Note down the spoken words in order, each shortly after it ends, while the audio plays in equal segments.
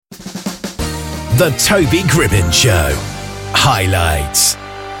The Toby Gribbin Show. Highlights.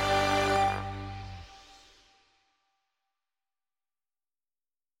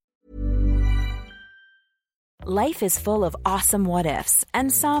 Life is full of awesome what-ifs,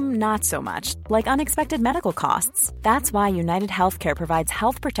 and some not so much, like unexpected medical costs. That's why United Healthcare provides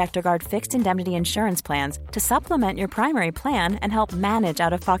Health Protector Guard fixed indemnity insurance plans to supplement your primary plan and help manage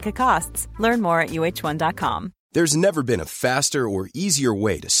out-of-pocket costs. Learn more at uh1.com. There's never been a faster or easier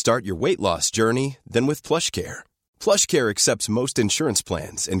way to start your weight loss journey than with PlushCare. PlushCare accepts most insurance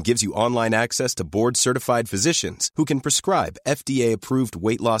plans and gives you online access to board-certified physicians who can prescribe FDA-approved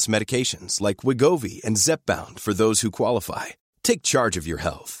weight loss medications like Wegovy and Zepbound for those who qualify. Take charge of your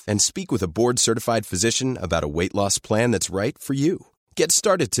health and speak with a board-certified physician about a weight loss plan that's right for you. Get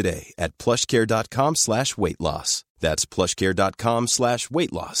started today at plushcare.com/weight loss. That's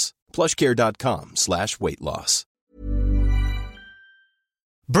plushcare.com/weight loss. plushcare.com/weight loss.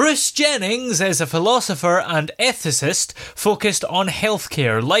 Bruce Jennings is a philosopher and ethicist focused on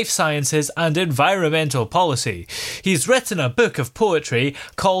healthcare, life sciences and environmental policy. He's written a book of poetry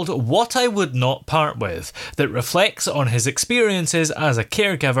called What I Would Not Part With that reflects on his experiences as a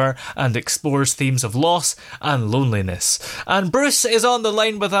caregiver and explores themes of loss and loneliness. And Bruce is on the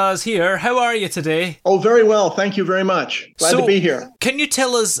line with us here. How are you today? Oh, very well. Thank you very much. Glad to be here. Can you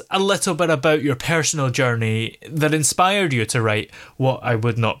tell us a little bit about your personal journey that inspired you to write What I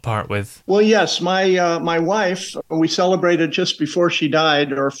Would Not Part With? Well, yes, my wife, we celebrated just before she died,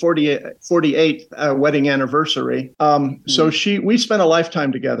 her 48th wedding anniversary. So we spent a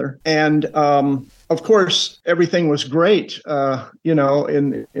lifetime together, and of course, everything was great,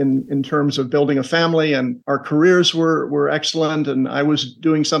 in terms of building a family, and our careers were excellent, and I was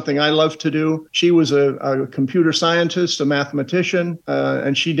doing something I loved to do. She was a computer scientist, a mathematician,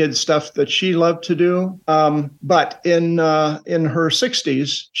 and she did stuff that she loved to do. But in her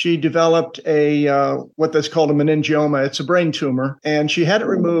 60s, she developed what that's called a meningioma. It's a brain tumor, and she had it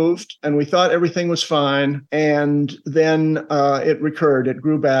removed, and we thought everything was fine. And then it recurred. It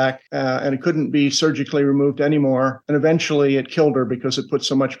grew back, and it couldn't be surgically removed anymore. And eventually it killed her because it put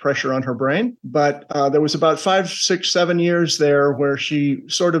so much pressure on her brain. But there was about 5, 6, 7 years there where she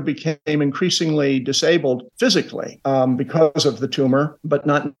sort of became increasingly disabled physically because of the tumor, but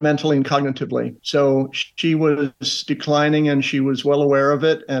not mentally and cognitively. So she was declining, and she was well aware of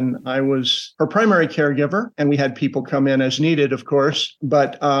it. And I was her primary caregiver, and we had people come in as needed, of course.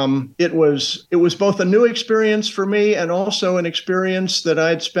 But it was both a new experience for me and also an experience that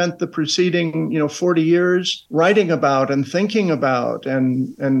I'd spent the preceding 40 years writing about and thinking about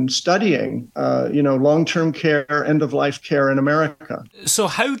and studying, long-term care, end-of-life care in America. So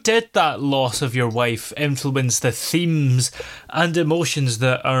how did that loss of your wife influence the themes and emotions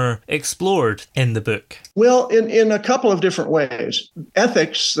that are explored in the book? Well, in a couple of different ways.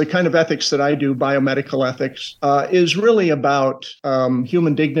 Ethics, the kind of ethics that I do, biomedical ethics, is really about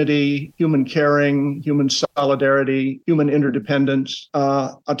human dignity, human caring, human solidarity, human interdependence,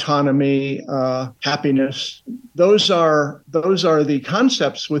 autonomy, happiness. Those are the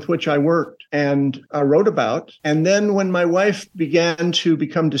concepts with which I worked and wrote about. And then when my wife began to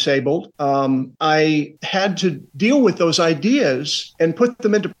become disabled, I had to deal with those ideas and put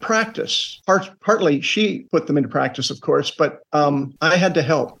them into practice. Partly she put them into practice, of course, but I had to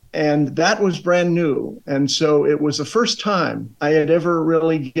help. And that was brand new. And so it was the first time I had ever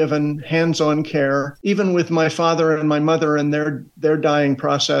really given hands-on care. Even with my father and my mother and their dying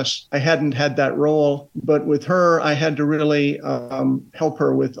process, I hadn't had that role. But with her, I had to really help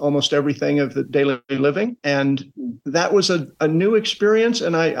her with almost everything of the daily living. And that was a new experience.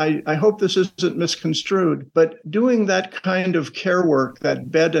 And I hope this isn't misconstrued, but doing that kind of care work, that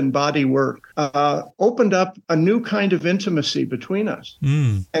bed and body work, opened up a new kind of intimacy between us.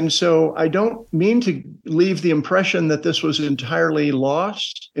 And so I don't mean to leave the impression that this was entirely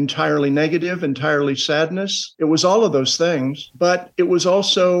lost, entirely negative, entirely sadness. It was all of those things, but it was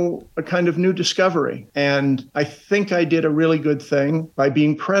also a kind of new discovery. And I think I did a really good thing by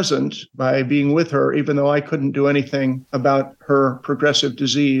being present, by being with her, even though I couldn't do anything about her progressive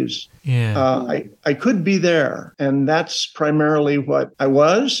disease. Yeah. I could be there, and that's primarily what I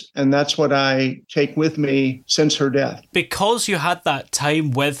was, and that's what I take with me since her death. Because you had that time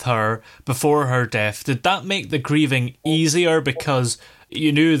with her before her death, did that make the grieving easier because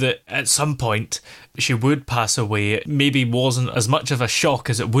you knew that at some point she would pass away? It maybe wasn't as much of a shock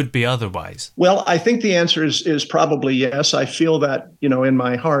as it would be otherwise. Well, I think the answer is probably yes. I feel that, in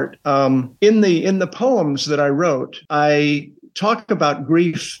my heart. In the poems that I wrote, I talk about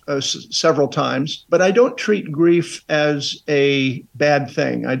grief several times, but I don't treat grief as a bad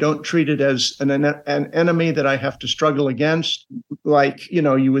thing. I don't treat it as an enemy that I have to struggle against. Like,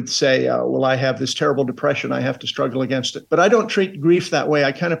 you would say, well, I have this terrible depression, I have to struggle against it. But I don't treat grief that way.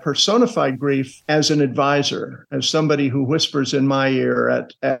 I kind of personify grief as an advisor, as somebody who whispers in my ear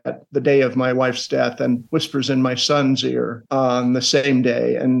at the day of my wife's death and whispers in my son's ear on the same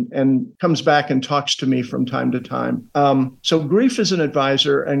day and comes back and talks to me from time to time. So grief is an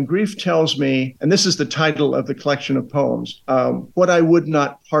advisor, and grief tells me, and this is the title of the collection of poems, what I would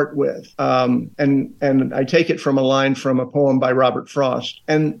not part with. And I take it from a line from a poem by Robert Frost.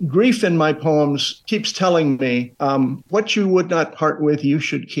 And grief in my poems keeps telling me, what you would not part with, you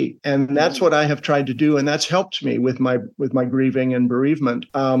should keep. And that's what I have tried to do, and that's helped me with my grieving and bereavement.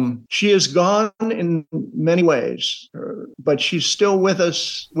 She is gone in many ways, but she's still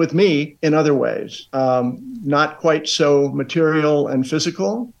with me in other ways. Not quite so material and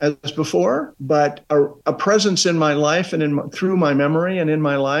physical as before, but a presence in my life and through my memory and in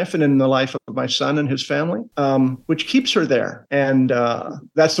my life and in the life of my son and his family, which keeps her there. And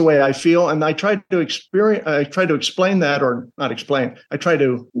that's the way I feel. And I try to explain that, or not explain. I try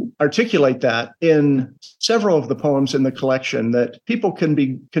to articulate that in several of the poems in the collection, that people can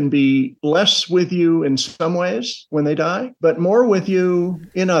be less with you in some ways when they die, but more with you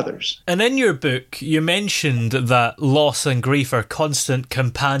in others. And in your book, you mentioned that loss and grief are constant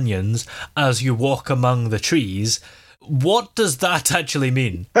companions as you walk among the trees. What does that actually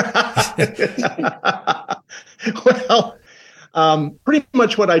mean? Well, pretty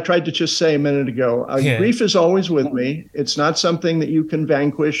much what I tried to just say a minute ago. Grief is always with me. It's not something that you can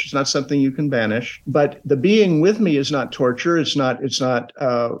vanquish. It's not something you can banish. But the being with me is not torture. It's not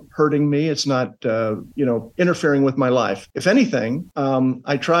hurting me. It's not interfering with my life. If anything,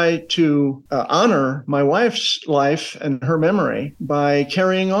 I try to honor my wife's life and her memory by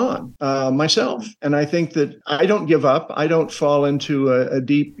carrying on myself. And I think that I don't give up. I don't fall into a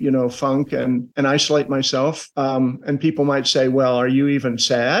deep funk and isolate myself. And people might say, well, are you even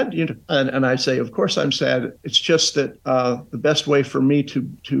sad? And I say, of course I'm sad. It's just that the best way for me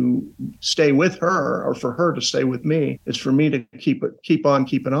to stay with her, or for her to stay with me, is for me to keep on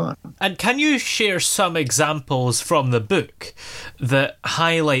keeping on. And can you share some examples from the book that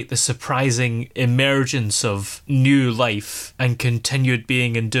highlight the surprising emergence of new life and continued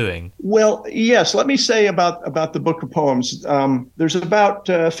being and doing? Well, yes. Let me say about the book of poems. There's about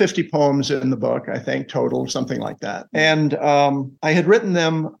 50 poems in the book, I think, total, something like that. And I had written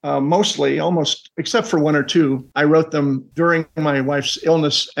them mostly, almost, except for one or two, I wrote them during my wife's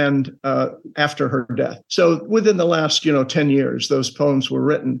illness and after her death. So within the last, 10 years, those poems were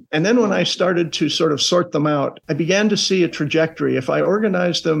written. And then when I started to sort of sort them out, I began to see a trajectory. If I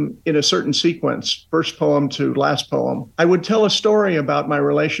organized them in a certain sequence, first poem to last poem, I would tell a story about my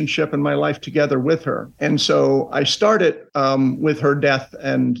relationship and my life together with her. And so I started with her death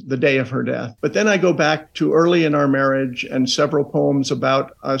and the day of her death. But then I go back to early in our marriage and several poems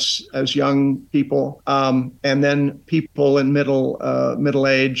about us as young people, and then people in middle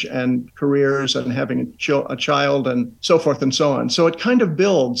age and careers and having a child and so forth and so on. So it kind of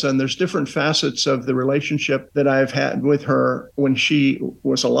builds, and there's different facets of the relationship that I've had with her when she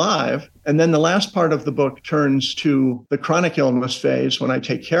was alive. And then the last part of the book turns to the chronic illness phase when I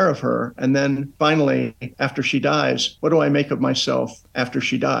take care of her. And then finally, after she dies, what do I make of myself after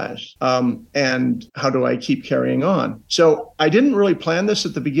she dies? And how do I keep carrying on? So I didn't really plan this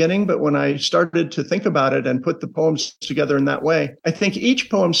at the beginning, but when I started to think about it and put the poems together in that way, I think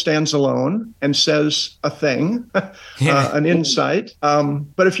each poem stands alone and says a thing, an insight.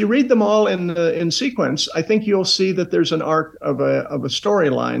 But if you read them all in sequence, I think you'll see that there's an arc of a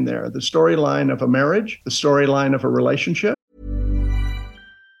storyline there. The storyline of a marriage, the storyline of a relationship.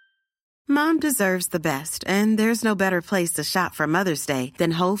 Mom deserves the best, and there's no better place to shop for Mother's Day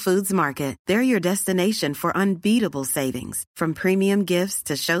than Whole Foods Market. They're your destination for unbeatable savings, from premium gifts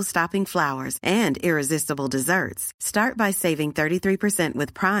to show-stopping flowers and irresistible desserts. Start by saving 33%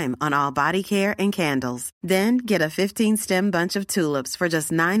 with Prime on all body care and candles. Then get a 15-stem bunch of tulips for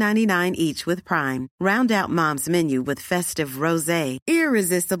just $9.99 each with Prime. Round out Mom's menu with festive rosé,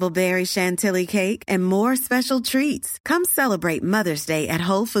 irresistible berry chantilly cake, and more special treats. Come celebrate Mother's Day at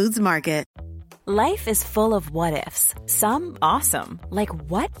Whole Foods Market. Life is full of what-ifs. Some awesome, like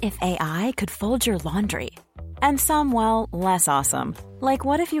what if AI could fold your laundry? And some, well, less awesome, like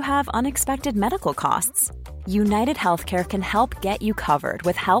what if you have unexpected medical costs? United Healthcare can help get you covered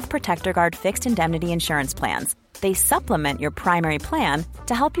with Health Protector Guard fixed indemnity insurance plans. They supplement your primary plan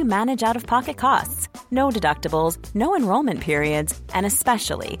to help you manage out-of-pocket costs. no deductibles, no enrollment periods, and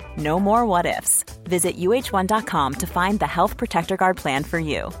especially no more what-ifs. Visit uh1.com to find the Health Protector Guard plan for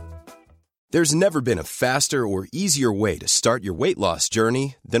you. There's never been a faster or easier way to start your weight loss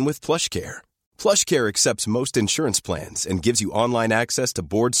journey than with PlushCare. PlushCare accepts most insurance plans and gives you online access to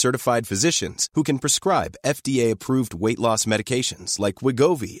board-certified physicians who can prescribe FDA-approved weight loss medications like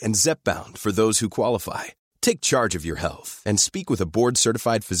Wegovy and Zepbound for those who qualify. Take charge of your health and speak with a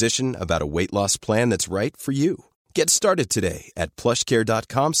board-certified physician about a weight loss plan that's right for you. Get started today at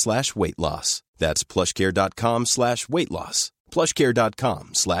plushcare.com/weight loss. That's plushcare.com/weight loss.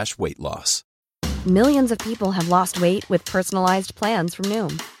 plushcare.com/weight loss. Millions of people have lost weight with personalized plans from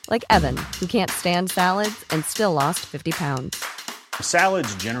Noom. Like Evan, who can't stand salads and still lost 50 pounds.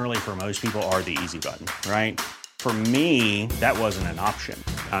 Salads generally for most people are the easy button, right? For me, that wasn't an option.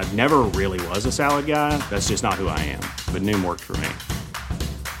 I never really was a salad guy. That's just not who I am. But Noom worked for me.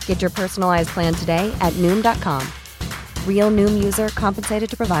 Get your personalized plan today at Noom.com. Real Noom user compensated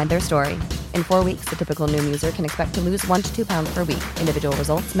to provide their story. In 4 weeks, the typical Noom user can expect to lose 1 to 2 pounds per week. Individual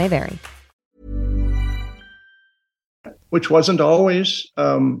results may vary. Which wasn't always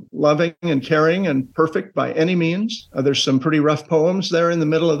loving and caring and perfect by any means. There's some pretty rough poems there in the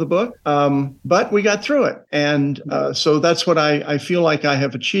middle of the book, but we got through it. And so that's what I feel like I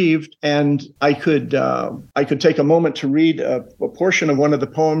have achieved. And I could take a moment to read a portion of one of the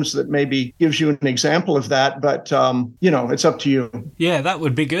poems that maybe gives you an example of that. But, it's up to you. Yeah, that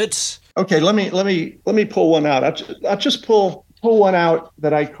would be good. Okay, let me pull one out. I'll just pull one out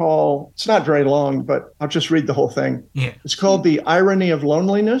that I call, it's not very long, but I'll just read the whole thing. Yeah. It's called The Irony of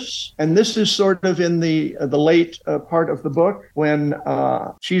Loneliness. And this is sort of in the late part of the book when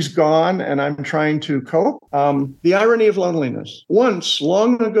she's gone and I'm trying to cope. The Irony of Loneliness. Once,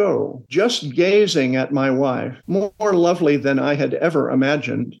 long ago, just gazing at my wife, more lovely than I had ever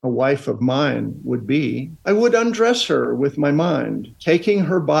imagined a wife of mine would be, I would undress her with my mind, taking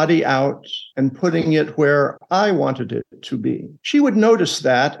her body out and putting it where I wanted it to be. She would notice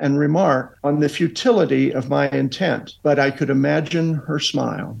that and remark on the futility of my intent, but I could imagine her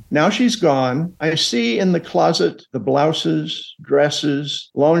smile. Now she's gone. I see in the closet the blouses, dresses,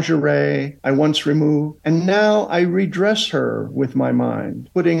 lingerie I once removed, and now I redress her with my mind,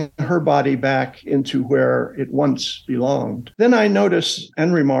 putting her body back into where it once belonged. Then I notice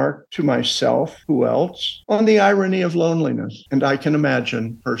and remark to myself, who else, on the irony of loneliness, and I can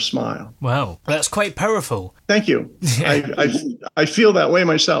imagine her smile. Wow, that's quite powerful. Thank you. I feel that way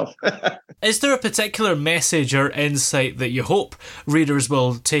myself. Is there a particular message or insight that you hope readers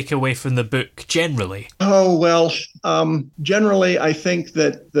will take away from the book generally? Oh, well, generally, I think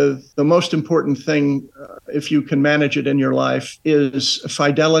that the most important thing, if you can manage it in your life, is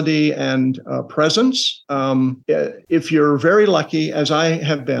fidelity and presence. If you're very lucky, as I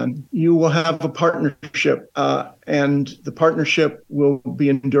have been, you will have a partnership, and the partnership will be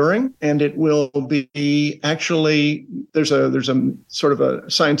enduring, and it will be actually, there's a sort of a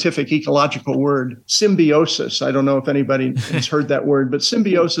scientific ecological word, symbiosis. I don't know if anybody has heard that word, but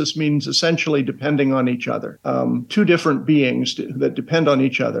symbiosis means essentially depending on each other. Two different beings that depend on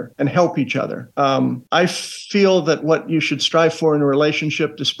each other and help each other. I feel that what you should strive for in a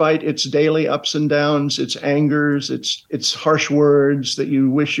relationship, despite its daily ups and downs, its angers, its harsh words that you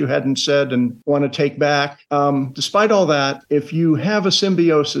wish you hadn't said and want to take back, despite all that, if you have a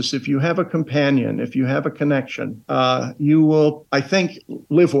symbiosis, if you have a companion, if you have a connection, you will, I think,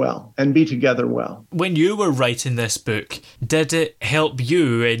 live well and be together well. When you were writing this book, did it help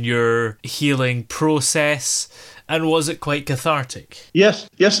you in your healing process? And was it quite cathartic? Yes,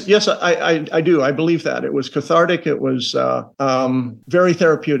 I do. I believe that. It was cathartic. It was very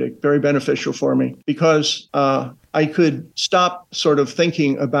therapeutic, very beneficial for me because I could stop sort of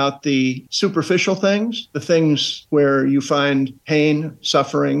thinking about the superficial things, the things where you find pain,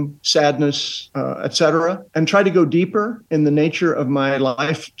 suffering, sadness, etc., and try to go deeper in the nature of my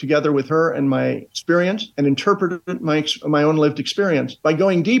life together with her and my experience and interpret my own lived experience by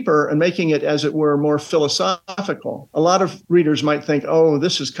going deeper and making it, as it were, more philosophical. A lot of readers might think, oh,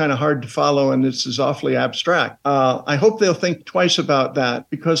 this is kind of hard to follow and this is awfully abstract. I hope they'll think twice about that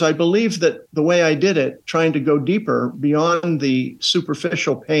because I believe that the way I did it, trying to go deeper beyond the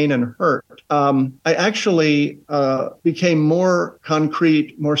superficial pain and hurt, I actually became more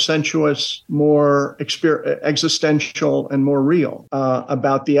concrete, more sensuous, more existential, and more real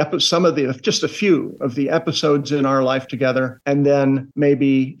about just a few of the episodes in our life together, and then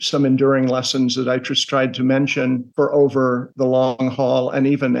maybe some enduring lessons that I just tried to mention for over the long haul, and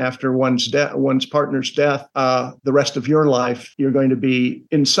even after one's partner's death, the rest of your life, you're going to be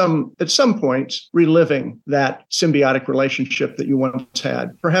at some points reliving that symbiotic relationship that you once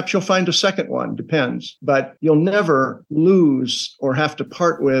had. Perhaps you'll find a second one, depends. But you'll never lose or have to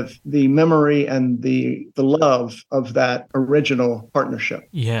part with the memory and the love of that original partnership.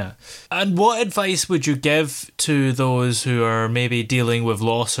 Yeah. And what advice would you give to those who are maybe dealing with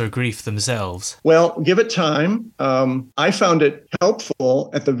loss or grief themselves? Well, give it time. I found it helpful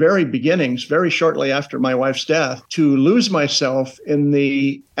at the very beginnings, very shortly after my wife's death, to lose myself in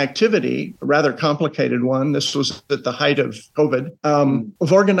the activity, a rather complicated one. This was at the height of COVID,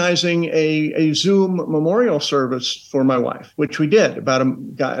 of organizing a Zoom memorial service for my wife, which we did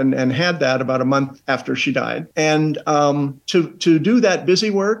and had that about a month after she died. And to do that busy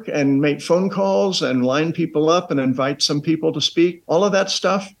work and make phone calls and line people up and invite some people to speak, all of that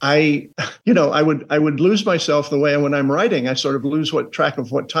stuff, I would lose myself the way when I'm writing, I sort of lose track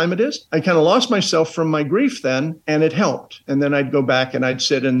of what time it is. I kind of lost myself from my grief then, and it helped. And then I'd go back and I'd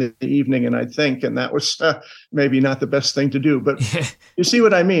sit in the evening and I'd think, and that was maybe not the best thing to do, but you see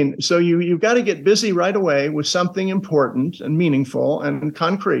what I mean? So you've got to get busy right away with something important and meaningful and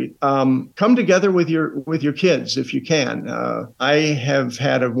concrete. Come together with your kids if you can. I have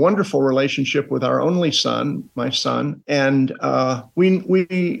had a wonderful relationship with our only son, my son, and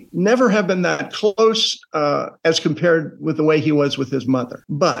we never have been that close as compared with the way he was with his mother.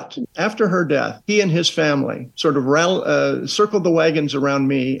 But after her death, he and his family sort of circled the wagons around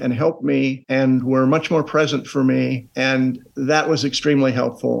me and helped me and were much more present for me. And that was extremely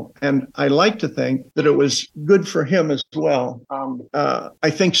helpful. And I like to think that it was good for him as well. I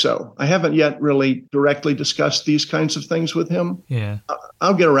think so. I haven't yet really directly discussed these kinds of things with him. Yeah.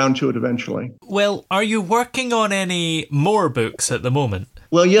 I'll get around to it eventually. Well, are you working on any more books at the moment?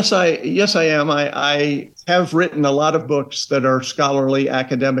 Well, yes, I am. I have written a lot of books that are scholarly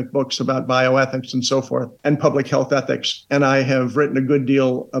academic books about bioethics and so forth, and public health ethics. And I have written a good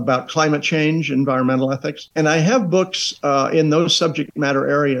deal about climate change, environmental ethics. And I have books in those subject matter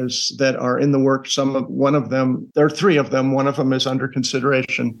areas that are in the works. One of them, there are three of them. One of them is under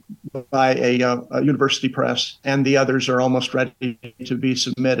consideration by a university press, and the others are almost ready to be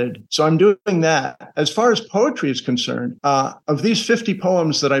submitted. So I'm doing that. As far as poetry is concerned, of these 50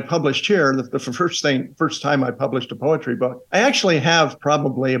 poems that I published here, the first time I published a poetry book, I actually have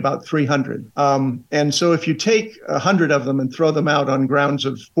probably about 300. And so if you take 100 of them and throw them out on grounds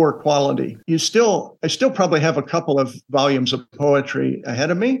of poor quality, I still probably have a couple of volumes of poetry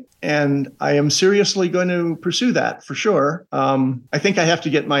ahead of me. And I am seriously going to pursue that for sure. I think I have to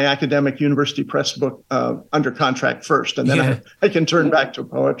get my academic university press book under contract first, and then I can turn back to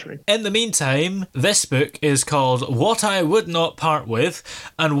poetry. In the meantime, this book is called What I Would Not Part With.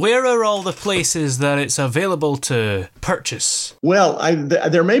 And where are all the places that it's available to purchase? Well,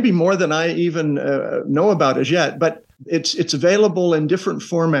 there may be more than I even know about as yet, but it's available in different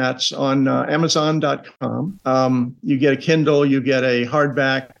formats on Amazon.com. You get a Kindle, you get a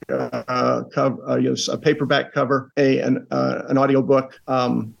hardback cover, a paperback cover, an audiobook,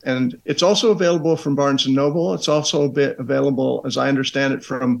 and it's also available from Barnes & Noble. It's also available, as I understand it,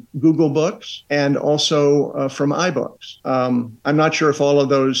 from Google Books and also from iBooks. I'm not sure if all of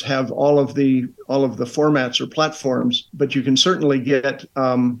those have all of the formats or platforms, but you can certainly get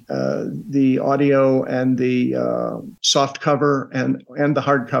the audio and the soft cover and the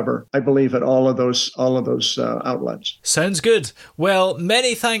hardcover, I believe, at all of those outlets. Sounds good. Well,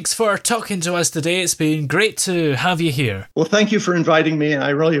 many thanks for talking to us today. It's been great to have you here. Well, thank you for inviting me.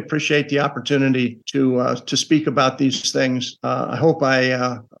 I really appreciate the opportunity to speak about these things. I hope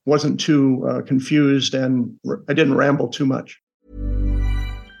I wasn't too confused and I didn't ramble too much.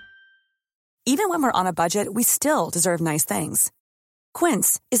 Even when we're on a budget, we still deserve nice things.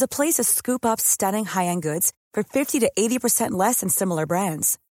 Quince is a place to scoop up stunning high-end goods for 50 to 80% less than similar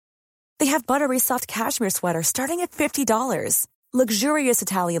brands. They have buttery soft cashmere sweaters starting at $50, luxurious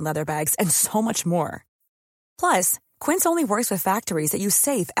Italian leather bags, and so much more. Plus, Quince only works with factories that use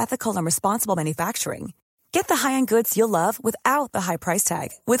safe, ethical, and responsible manufacturing. Get the high-end goods you'll love without the high price tag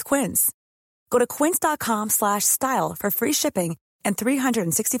with Quince. Go to quince.com/style for free shipping and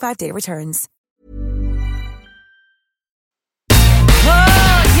 365-day returns.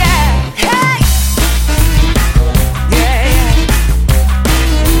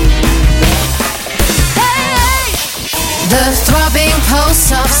 The throbbing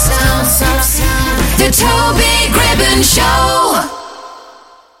pulse of sound. The Toby Gribbon Show.